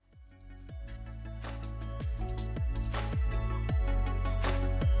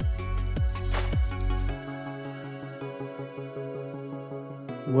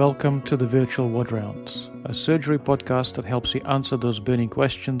Welcome to the Virtual Ward Rounds, a surgery podcast that helps you answer those burning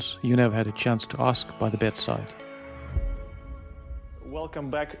questions you never had a chance to ask by the bedside. Welcome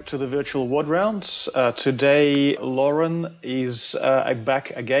back to the Virtual Ward Rounds. Today, Lauren is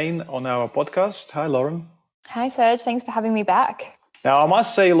back again on our podcast. Hi, Lauren. Hi, Serge. Thanks for having me back. Now, I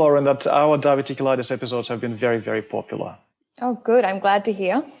must say, Lauren, that our diverticulitis episodes have been very, very popular. Oh, good. I'm glad to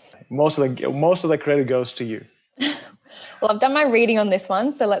hear. Most of the credit goes to you. Well, I've done my reading on this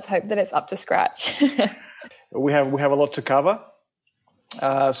one, so let's hope that it's up to scratch. We have a lot to cover,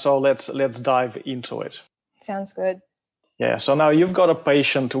 so let's dive into it. Sounds good. Yeah. So now you've got a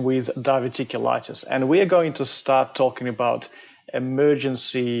patient with diverticulitis, and we are going to start talking about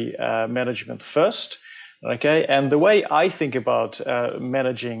emergency management first. Okay. And the way I think about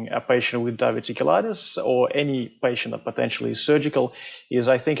managing a patient with diverticulitis or any patient that potentially is surgical is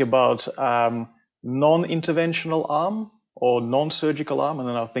I think about non-interventional arm or non-surgical arm, and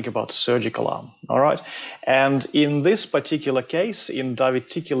then I'll think about surgical arm, all right? And in this particular case, in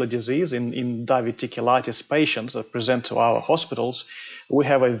diverticular disease, in diverticulitis patients that present to our hospitals, we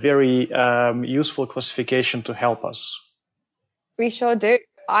have a very useful classification to help us. We sure do.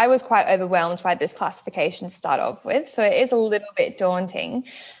 I was quite overwhelmed by this classification to start off with, so it is a little bit daunting.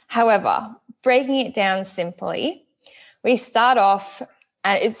 However, breaking it down simply, we start off,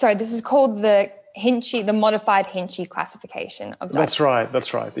 this is called the modified Hinchey classification of diverticulitis.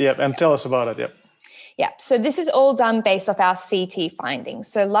 That's right. Yeah, and tell us about it. Yeah. Yeah, so this is all done based off our CT findings.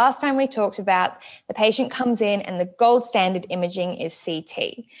 So last time we talked about the patient comes in and the gold standard imaging is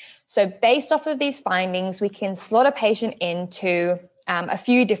CT. So based off of these findings, we can slot a patient into a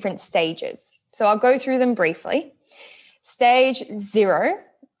few different stages. So I'll go through them briefly. Stage 0,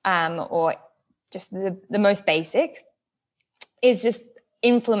 or just the most basic, is just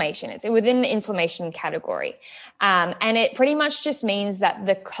inflammation. It's within the inflammation category. And it pretty much just means that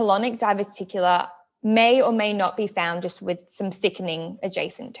the colonic diverticula may or may not be found just with some thickening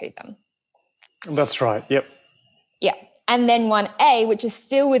adjacent to them. That's right. Yep. Yeah. And then 1A, which is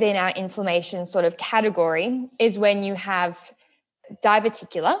still within our inflammation sort of category, is when you have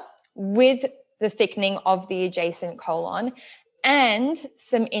diverticula with the thickening of the adjacent colon and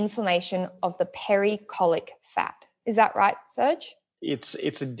some inflammation of the pericolic fat. Is that right, Serge?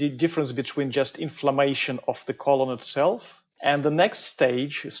 It's a difference between just inflammation of the colon itself and the next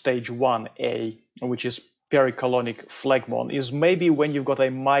stage 1A, which is pericolonic phlegmon, is maybe when you've got a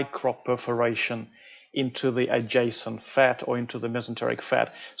micro perforation into the adjacent fat or into the mesenteric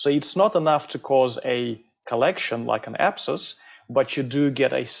fat. So it's not enough to cause a collection like an abscess, but you do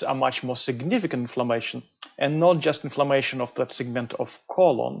get a much more significant inflammation, and not just inflammation of that segment of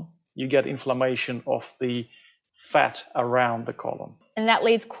colon, you get inflammation of the fat around the colon. And that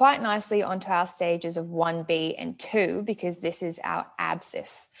leads quite nicely onto our stages of 1B and 2, because this is our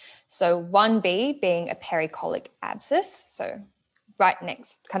abscess. So 1B being a pericolic abscess, so right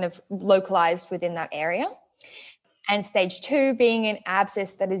next, kind of localized within that area. And stage 2 being an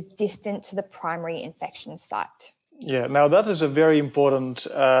abscess that is distant to the primary infection site. Yeah, now that is a very important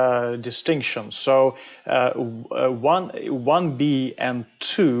distinction. So 1B and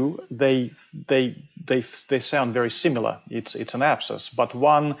 2, they sound very similar. It's an abscess, but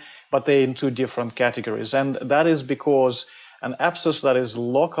they're in two different categories, and that is because an abscess that is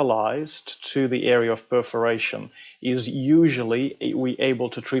localized to the area of perforation is usually we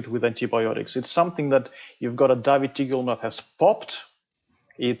able to treat with antibiotics. It's something that you've got a diverticulum that has popped.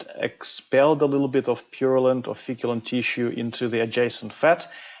 It expelled a little bit of purulent or feculent tissue into the adjacent fat,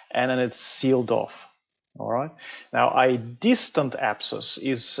 and then it's sealed off. All right. Now, a distant abscess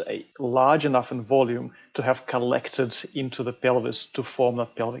is large enough in volume to have collected into the pelvis to form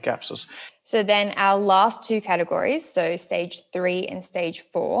that pelvic abscess. So then our last two categories, so stage 3 and stage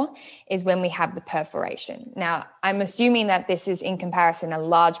 4, is when we have the perforation. Now, I'm assuming that this is in comparison a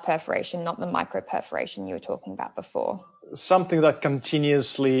large perforation, not the micro perforation you were talking about before. Something that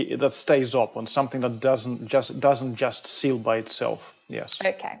continuously, that stays open, something that doesn't just seal by itself. Yes.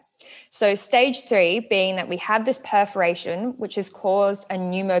 Okay. So stage 3 being that we have this perforation, which has caused a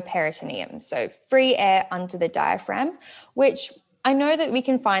pneumoperitoneum, so free air under the diaphragm, which I know that we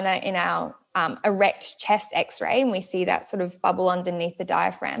can find that in our erect chest x-ray, and we see that sort of bubble underneath the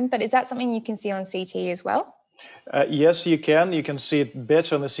diaphragm. But is that something you can see on CT as well? Yes, you can. You can see it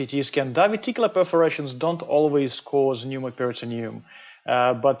better on the CT scan. Diverticular perforations don't always cause pneumoperitoneum.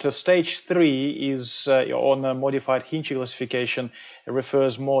 But stage 3 is on a modified Hinchey classification. It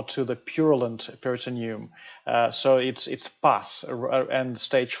refers more to the purulent peritoneum. So it's pus. And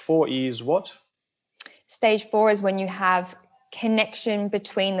stage 4 is what? Stage 4 is when you have connection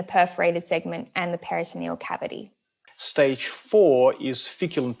between the perforated segment and the peritoneal cavity. Stage 4 is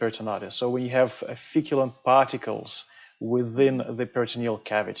feculent peritonitis. So when you have feculent particles within the peritoneal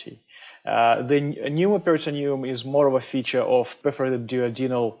cavity. The pneumoperitoneum is more of a feature of perforated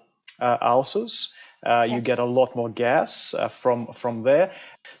duodenal ulcers. You get a lot more gas from there.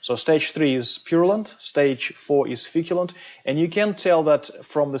 So stage 3 is purulent, stage 4 is feculent, and you can tell that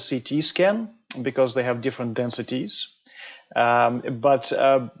from the CT scan because they have different densities. But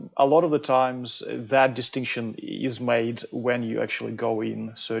a lot of the times that distinction is made when you actually go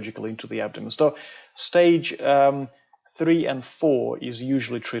in surgically into the abdomen. So stage 3 and 4 is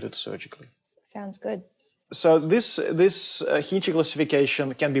usually treated surgically. Sounds good. So this Hinchey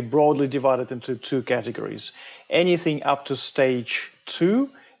classification can be broadly divided into two categories. Anything up to stage 2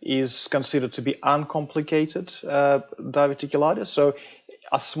 is considered to be uncomplicated diverticulitis. So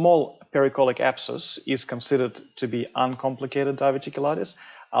a small pericolic abscess is considered to be uncomplicated diverticulitis.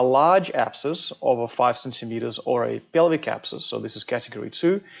 A large abscess over 5 centimeters or a pelvic abscess, so this is category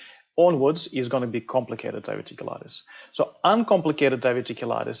 2, onwards is going to be complicated diverticulitis. So uncomplicated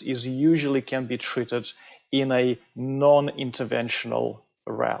diverticulitis is usually can be treated in a non-interventional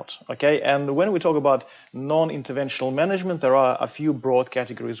route, okay? And when we talk about non-interventional management, there are a few broad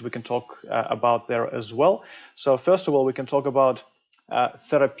categories we can talk about there as well. So first of all, we can talk about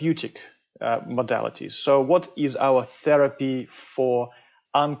therapeutic modalities. So what is our therapy for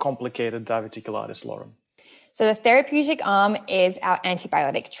uncomplicated diverticulitis, Lauren? So the therapeutic arm is our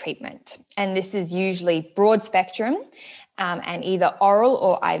antibiotic treatment. And this is usually broad spectrum and either oral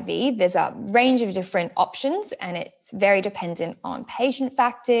or IV. There's a range of different options and it's very dependent on patient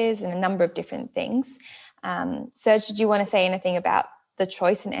factors and a number of different things. Serge, did you want to say anything about the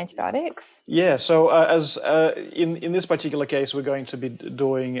choice in antibiotics? Yeah, so as in this particular case, we're going to be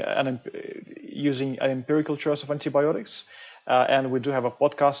doing using an empirical choice of antibiotics. And we do have a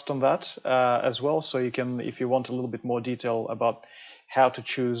podcast on that as well. So you can, if you want a little bit more detail about how to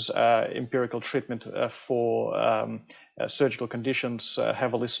choose empirical treatment for surgical conditions,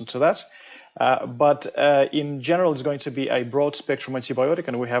 have a listen to that. But in general, it's going to be a broad spectrum antibiotic,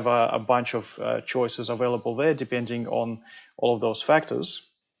 and we have a bunch of choices available there depending on all of those factors.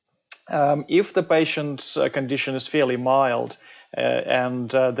 If the patient's condition is fairly mild and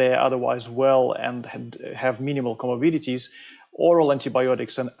they're otherwise well and have minimal comorbidities, oral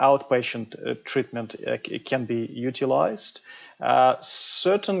antibiotics and outpatient treatment can be utilized.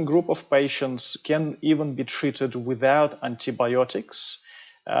 Certain group of patients can even be treated without antibiotics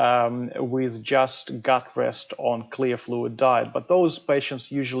with just gut rest on clear fluid diet. But those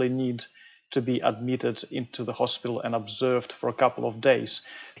patients usually need to be admitted into the hospital and observed for a couple of days.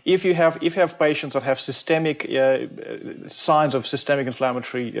 If you have patients that have systemic signs of systemic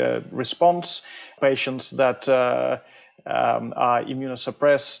inflammatory response, patients that are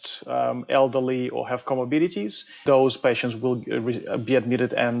immunosuppressed, elderly, or have comorbidities, those patients will be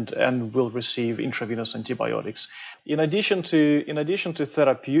admitted and will receive intravenous antibiotics. In addition to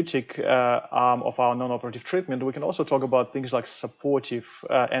therapeutic arm of our non-operative treatment, we can also talk about things like supportive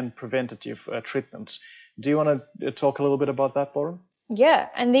and preventative treatments. Do you want to talk a little bit about that, Lauren? Yeah,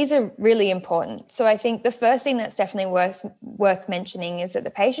 and these are really important. So I think the first thing that's definitely worth mentioning is that the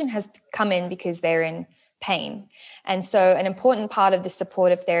patient has come in because they're in pain. And so an important part of the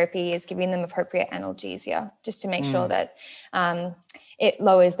supportive therapy is giving them appropriate analgesia, just to make sure that it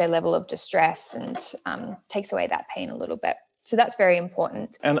lowers their level of distress and takes away that pain a little bit. So that's very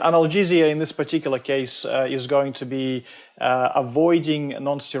important. And analgesia in this particular case is going to be avoiding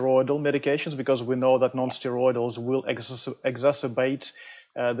non-steroidal medications, because we know that non-steroidals will exacerbate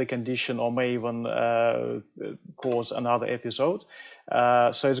the condition or may even cause another episode.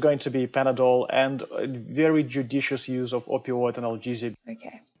 So it's going to be Panadol and very judicious use of opioid analgesia.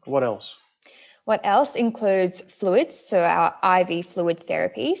 Okay. What else? What else includes fluids, so our IV fluid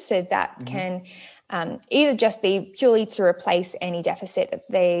therapy. So that can either just be purely to replace any deficit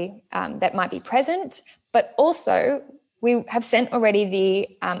that might be present, but also we have sent already the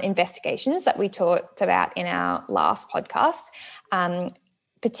investigations that we talked about in our last podcast,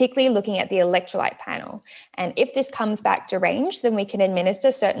 particularly looking at the electrolyte panel. And if this comes back deranged, then we can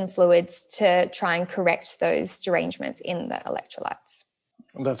administer certain fluids to try and correct those derangements in the electrolytes.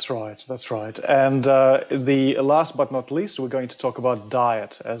 That's right. And the last but not least, we're going to talk about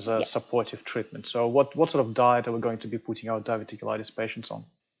diet as a supportive treatment. So what sort of diet are we going to be putting our diverticulitis patients on?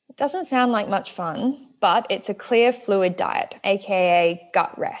 It doesn't sound like much fun, but it's a clear fluid diet, aka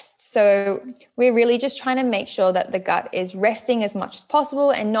gut rest. So we're really just trying to make sure that the gut is resting as much as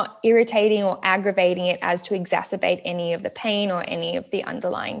possible and not irritating or aggravating it as to exacerbate any of the pain or any of the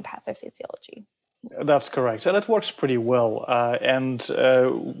underlying pathophysiology. That's correct, and it works pretty well.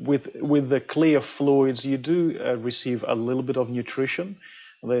 With the clear fluids, you do receive a little bit of nutrition.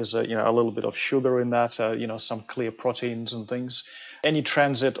 There's a little bit of sugar in that, some clear proteins and things. Any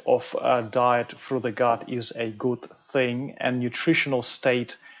transit of diet through the gut is a good thing, and nutritional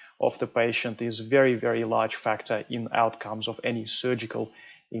state of the patient is very, very large factor in outcomes of any surgical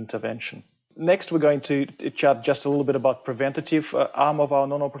intervention. Next, we're going to chat just a little bit about preventative arm of our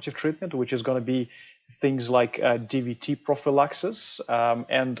non-operative treatment, which is going to be things like DVT prophylaxis.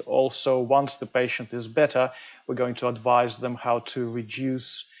 And also, once the patient is better, we're going to advise them how to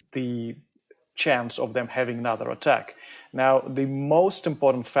reduce the chance of them having another attack. Now, the most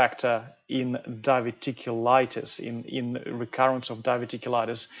important factor in diverticulitis, in recurrence of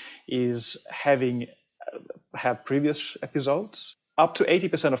diverticulitis, is having had previous episodes. Up to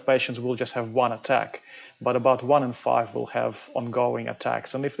 80% of patients will just have one attack, but about 1 in 5 will have ongoing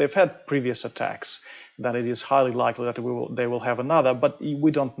attacks. And if they've had previous attacks, then it is highly likely that they will have another, but we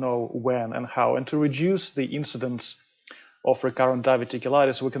don't know when and how. And to reduce the incidence of recurrent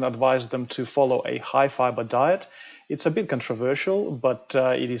diverticulitis, we can advise them to follow a high-fiber diet. It's a bit controversial, but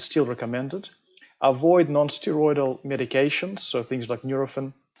it is still recommended. Avoid non-steroidal medications, so things like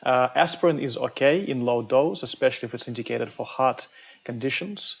Nurofen. Aspirin is okay in low dose, especially if it's indicated for heart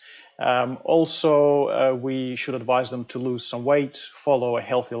conditions. Also, we should advise them to lose some weight, follow a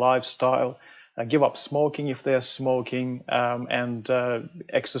healthy lifestyle, give up smoking if they're smoking, and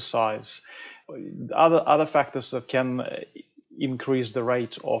exercise. Other factors that can increase the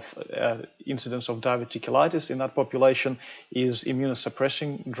rate of incidence of diverticulitis in that population is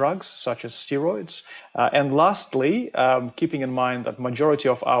immunosuppressing drugs such as steroids. And lastly, keeping in mind that majority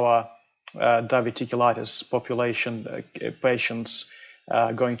of our diverticulitis population patients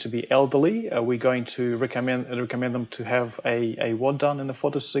are going to be elderly, we're going to recommend them to have a what done in the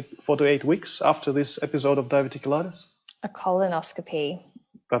 4 to 8 weeks after this episode of diverticulitis? A colonoscopy.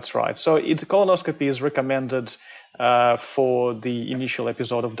 That's right. So colonoscopy is recommended for the initial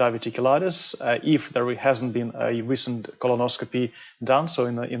episode of diverticulitis if there hasn't been a recent colonoscopy done, so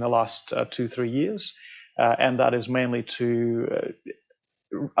in the last 2-3 years. And that is mainly to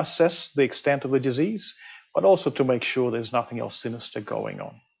assess the extent of the disease, but also to make sure there's nothing else sinister going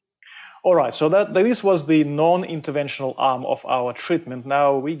on. All right, so this was the non-interventional arm of our treatment.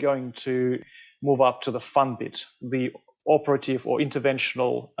 Now we're going to move up to the fun bit, the operative or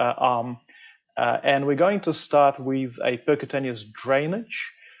interventional arm. And we're going to start with a percutaneous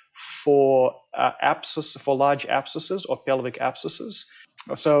drainage for large abscesses or pelvic abscesses.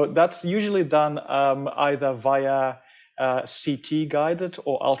 So that's usually done either via CT guided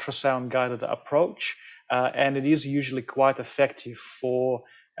or ultrasound guided approach. And it is usually quite effective for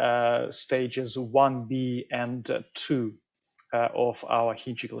stages 1B and 2 of our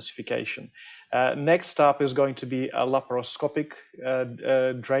Hinchey classification. Next up is going to be a laparoscopic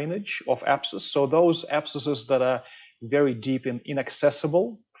drainage of abscess. So those abscesses that are very deep and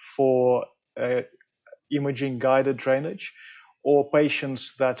inaccessible for imaging guided drainage, or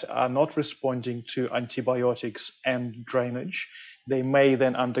patients that are not responding to antibiotics and drainage, they may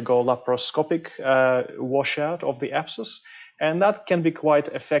then undergo laparoscopic washout of the abscess, and that can be quite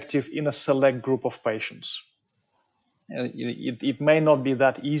effective in a select group of patients. It may not be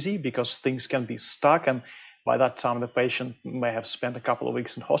that easy because things can be stuck, and by that time the patient may have spent a couple of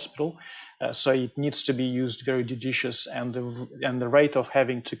weeks in hospital. So it needs to be used very judicious, and the rate of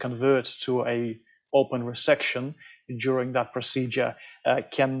having to convert to a open resection during that procedure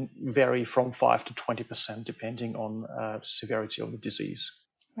can vary from 5 to 20%, depending on severity of the disease.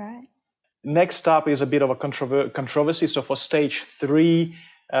 Right. Next up is a bit of a controversy. So for stage 3,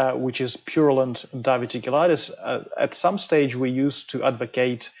 which is purulent diverticulitis, at some stage we used to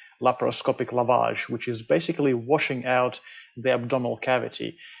advocate laparoscopic lavage, which is basically washing out the abdominal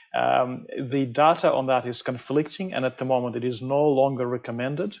cavity. The data on that is conflicting, and at the moment it is no longer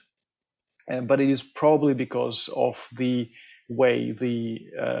recommended, but it is probably because of the way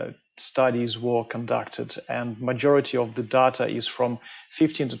the studies were conducted, and majority of the data is from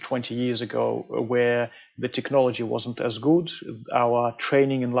 15 to 20 years ago, where the technology wasn't as good, our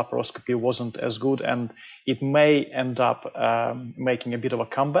training in laparoscopy wasn't as good, and it may end up making a bit of a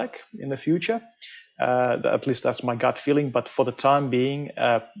comeback in the future. At least that's my gut feeling. But for the time being,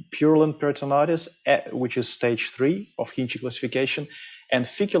 purulent peritonitis, which is stage 3 of Hinchey classification, and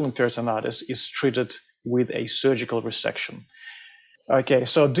feculent peritonitis is treated with a surgical resection. Okay,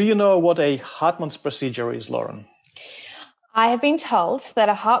 so do you know what a Hartmann's procedure is, Lauren? I have been told that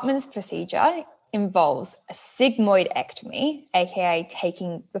a Hartmann's procedure involves a sigmoidectomy, aka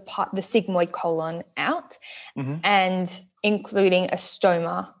taking the sigmoid colon out, and including a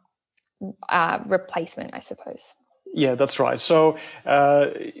stoma replacement, I suppose. Yeah, that's right. So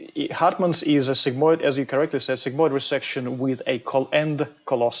Hartmann's is a sigmoid, as you correctly said, sigmoid resection with a end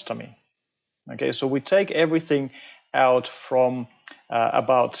colostomy. Okay, so we take everything out from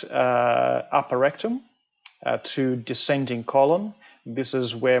about upper rectum to descending colon. This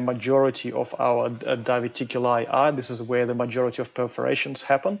is where majority of our diverticuli are. This is where the majority of perforations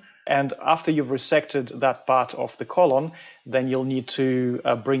happen. And after you've resected that part of the colon, then you'll need to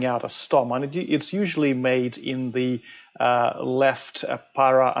bring out a stoma. And it's usually made in the left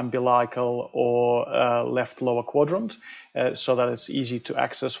para-umbilical or left lower quadrant, so that it's easy to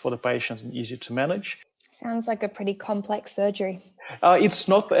access for the patient and easy to manage. Sounds like a pretty complex surgery. It's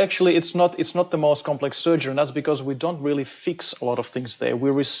not the most complex surgery, and that's because we don't really fix a lot of things there. We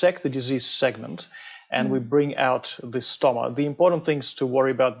resect the disease segment and we bring out the stoma. The important things to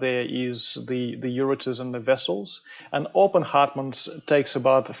worry about there is the ureters and the vessels. An open Hartmann's takes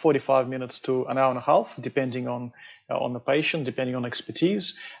about 45 minutes to an hour and a half, depending on the patient, depending on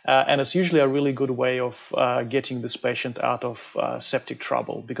expertise. And it's usually a really good way of getting this patient out of septic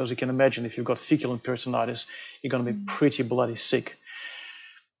trouble, because you can imagine if you've got fecal peritonitis, you're going to be pretty bloody sick.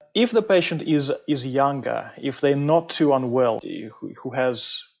 If the patient is younger, if they're not too unwell, who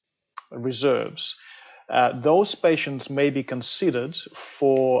has reserves, those patients may be considered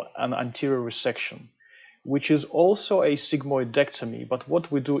for an anterior resection, which is also a sigmoidectomy. But what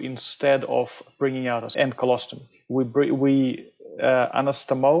we do instead of bringing out an end colostomy, we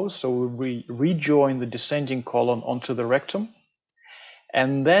anastomose, so we rejoin the descending colon onto the rectum.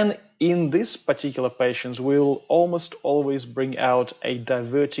 And then in this particular patients, we'll almost always bring out a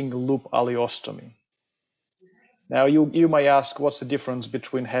diverting loop ileostomy. Now, you may ask, what's the difference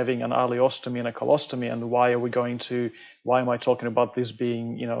between having an ileostomy and a colostomy, and why am I talking about this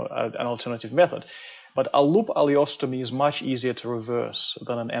being, an alternative method? But a loop ileostomy is much easier to reverse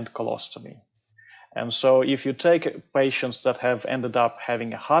than an end colostomy. And so if you take patients that have ended up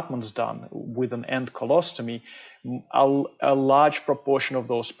having a Hartmann's done with an end colostomy, a large proportion of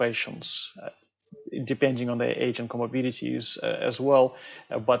those patients, depending on their age and comorbidities as well,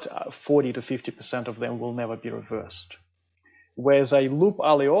 but 40 to 50% of them will never be reversed. Whereas a loop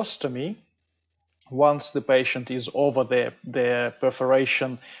ileostomy, once the patient is over their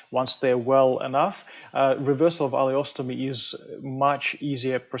perforation, once they're well enough, reversal of ileostomy is much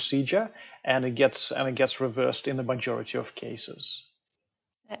easier procedure, and it gets reversed in the majority of cases.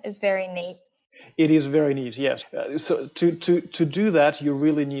 That is very neat. It is very neat, yes. So to do that, you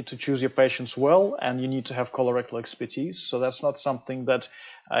really need to choose your patients well, and you need to have colorectal expertise. So that's not something that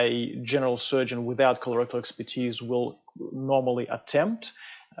a general surgeon without colorectal expertise will normally attempt,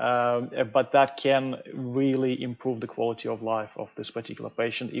 but that can really improve the quality of life of this particular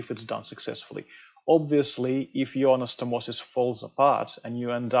patient if it's done successfully. Obviously, if your anastomosis falls apart and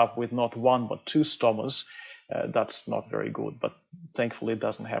you end up with not one but two stomas, that's not very good, but thankfully it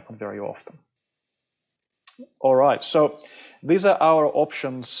doesn't happen very often. All right, so these are our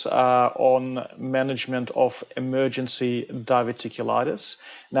options on management of emergency diverticulitis.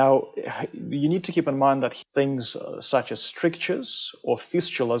 Now, you need to keep in mind that things such as strictures or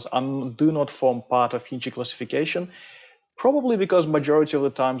fistulas do not form part of Hinchey classification, probably because majority of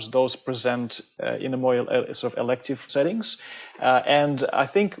the times those present in a more sort of elective settings. And I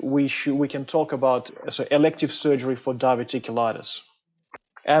think we can talk about elective surgery for diverticulitis.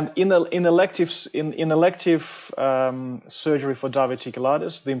 And in elective surgery for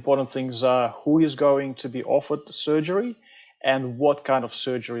diverticulitis, the important things are who is going to be offered surgery and what kind of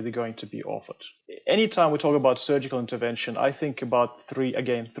surgery they're going to be offered. Anytime we talk about surgical intervention, I think about three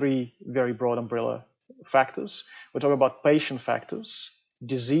very broad umbrella factors. We talk about patient factors,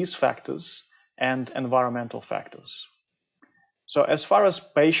 disease factors, and environmental factors. So as far as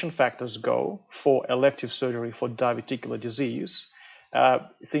patient factors go for elective surgery for diverticular disease,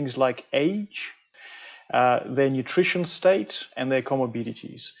 things like age, their nutrition state, and their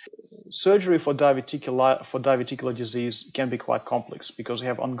comorbidities. Surgery for diverticular disease can be quite complex because you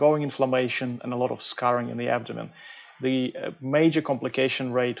have ongoing inflammation and a lot of scarring in the abdomen. The major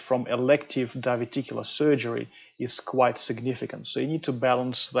complication rate from elective diverticular surgery is quite significant. So you need to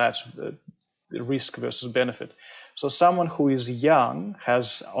balance that risk versus benefit. So someone who is young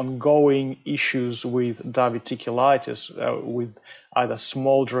has ongoing issues with diverticulitis, with either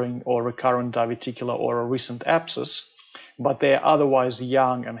smoldering or recurrent diverticular or a recent abscess, but they're otherwise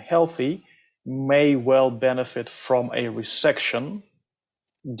young and healthy, may well benefit from a resection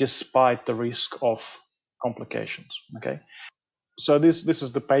despite the risk of complications. Okay, so this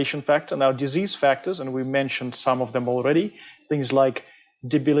is the patient factor. Now, disease factors, and we mentioned some of them already, things like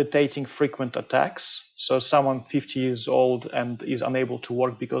debilitating frequent attacks. So someone 50 years old and is unable to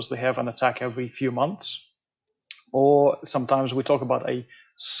work because they have an attack every few months. Or sometimes we talk about a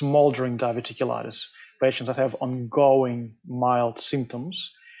smoldering diverticulitis, patients that have ongoing mild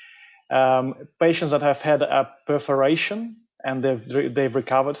symptoms. Patients that have had a perforation and they've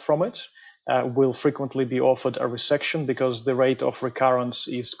recovered from it will frequently be offered a resection because the rate of recurrence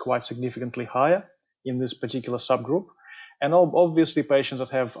is quite significantly higher in this particular subgroup. And obviously patients that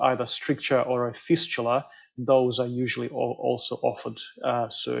have either stricture or a fistula, those are usually also offered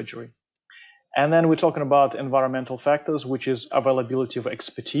surgery. And then we're talking about environmental factors, which is availability of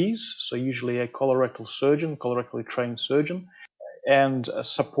expertise. So usually a colorectal surgeon, colorectally trained surgeon, and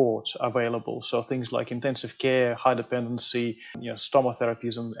support available. So things like intensive care, high dependency, stoma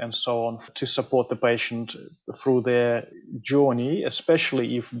therapies and so on to support the patient through their journey,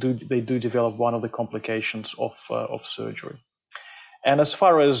 especially if they do develop one of the complications of surgery. And as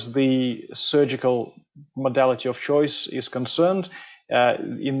far as the surgical modality of choice is concerned,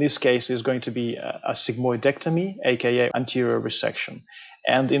 in this case is going to be a sigmoidectomy, aka anterior resection.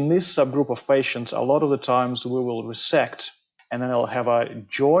 And in this subgroup of patients, a lot of the times we will resect and then they'll have a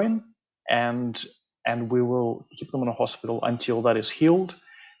join and we will keep them in a hospital until that is healed.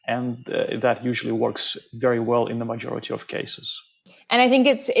 And that usually works very well in the majority of cases. And I think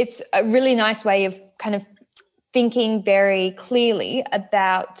it's a really nice way of kind of thinking very clearly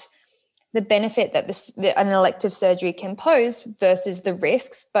about the benefit that an elective surgery can pose versus the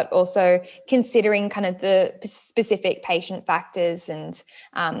risks, but also considering kind of the specific patient factors and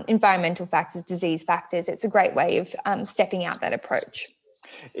environmental factors, disease factors. It's a great way of stepping out that approach.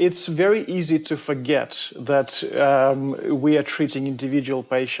 It's very easy to forget that we are treating individual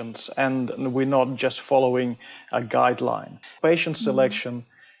patients and we're not just following a guideline. Patient selection,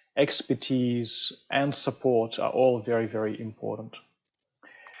 expertise, and support are all very, very important.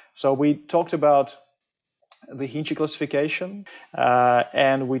 So we talked about the Hinchey classification,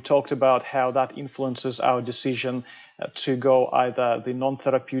 and we talked about how that influences our decision to go either the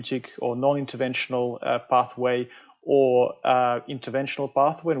non-therapeutic or non-interventional pathway or interventional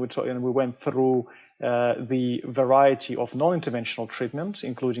pathway. And we went through the variety of non-interventional treatments,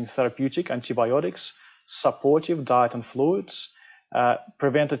 including therapeutic, antibiotics, supportive, diet and fluids,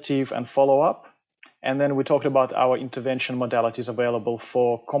 preventative and follow-up. And then we talked about our intervention modalities available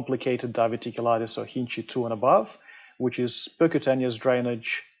for complicated diverticulitis or Hinchey 2 and above, which is percutaneous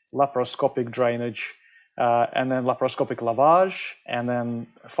drainage, laparoscopic drainage, and then laparoscopic lavage, and then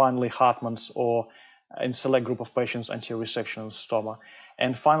finally Hartmann's or in select group of patients, anterior resection and stoma.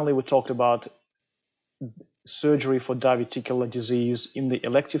 And finally, we talked about surgery for diverticular disease in the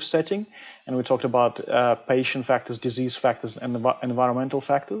elective setting, and we talked about patient factors, disease factors, and environmental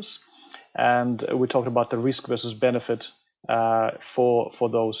factors. And we talked about the risk versus benefit for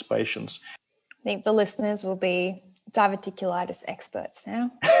those patients. I think the listeners will be diverticulitis experts now.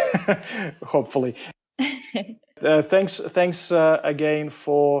 Hopefully. Thanks again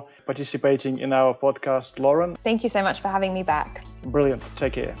for participating in our podcast, Lauren. Thank you so much for having me back. Brilliant.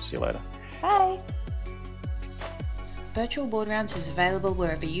 Take care. See you later. Bye. Virtual Ward Rounds is available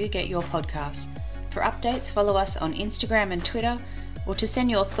wherever you get your podcasts. For updates, follow us on Instagram and Twitter, or to send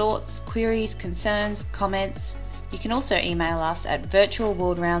your thoughts, queries, concerns, comments, you can also email us at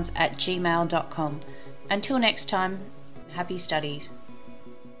virtualwardrounds@gmail.com. Until next time, happy studies.